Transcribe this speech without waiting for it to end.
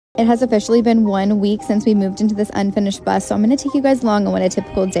It has officially been 1 week since we moved into this unfinished bus, so I'm going to take you guys along on what a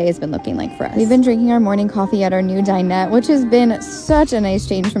typical day has been looking like for us. We've been drinking our morning coffee at our new dinette, which has been such a nice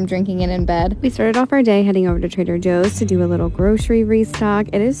change from drinking it in bed. We started off our day heading over to Trader Joe's to do a little grocery restock.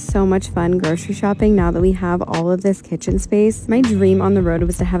 It is so much fun grocery shopping now that we have all of this kitchen space. My dream on the road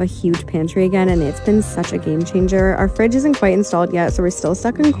was to have a huge pantry again, and it's been such a game changer. Our fridge isn't quite installed yet, so we're still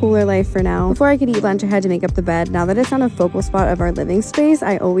stuck in cooler life for now. Before I could eat lunch, I had to make up the bed. Now that it's on a focal spot of our living space,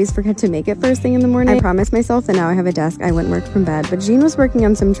 I always forget to make it first thing in the morning. I promised myself that now I have a desk, I wouldn't work from bed, but Jean was working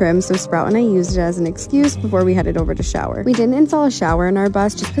on some trim, so Sprout and I used it as an excuse before we headed over to shower. We didn't install a shower in our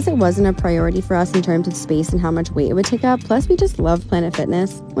bus just because it wasn't a priority for us in terms of space and how much weight it would take up, plus we just love Planet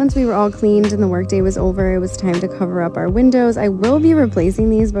Fitness. Once we were all cleaned and the workday was over, it was time to cover up our windows. I will be replacing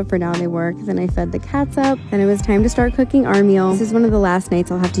these, but for now they work. Then I fed the cats up, then it was time to start cooking our meal. This is one of the last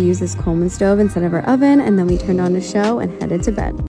nights I'll have to use this Coleman stove instead of our oven, and then we turned on a show and headed to bed.